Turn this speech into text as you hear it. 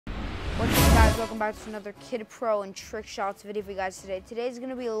What's up, guys? Welcome back to another Kid Pro and Trick Shots video for you guys today. Today's going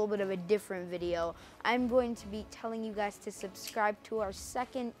to be a little bit of a different video. I'm going to be telling you guys to subscribe to our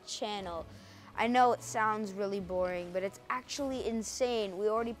second channel. I know it sounds really boring, but it's actually insane. We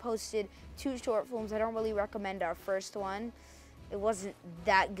already posted 2 short films. I don't really recommend our first one. It wasn't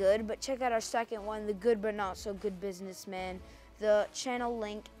that good, but check out our second one, The Good But Not So Good Businessman. The channel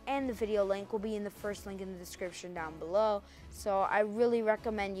link and the video link will be in the first link in the description down below. So I really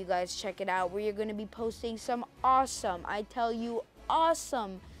recommend you guys check it out, where you're going to be posting some awesome, I tell you,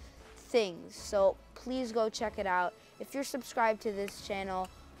 awesome things. So please go check it out. If you're subscribed to this channel,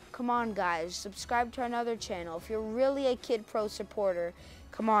 come on, guys, subscribe to another channel. If you're really a Kid Pro supporter,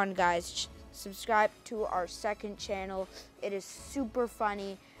 come on, guys, subscribe to our second channel. It is super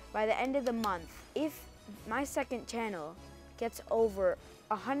funny. By the end of the month, if my second channel gets over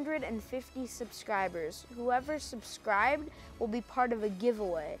 150 subscribers, whoever subscribed will be part of a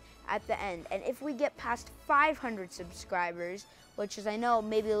giveaway at the end. And if we get past 500 subscribers, which is, I know,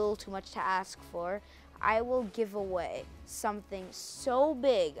 maybe a little too much to ask for, I will give away something so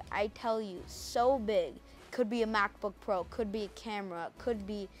big, I tell you, so big. Could be a MacBook Pro, could be a camera, could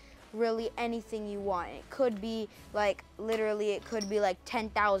be really anything you want. It could be like, literally, it could be like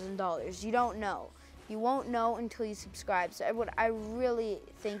 $10,000. You don't know. You won't know until you subscribe. So I really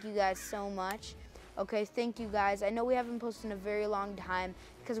thank you guys so much. Okay, thank you guys. I know we haven't posted in a very long time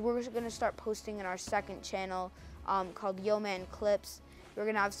because we're going to start posting in our second channel called Yomand Clips. We're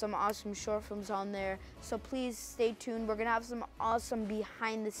going to have some awesome short films on there. So please stay tuned. We're going to have some awesome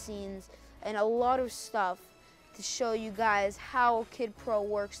behind the scenes and a lot of stuff to show you guys how Kid Pro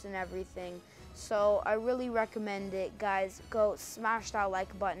works and everything. So I really recommend it, guys. Go smash that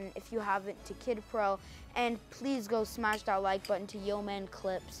like button if you haven't to Kid Pro, and please go smash that like button to Yomand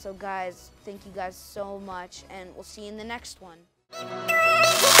Clips. So guys, thank you guys so much, and we'll see you in the next one.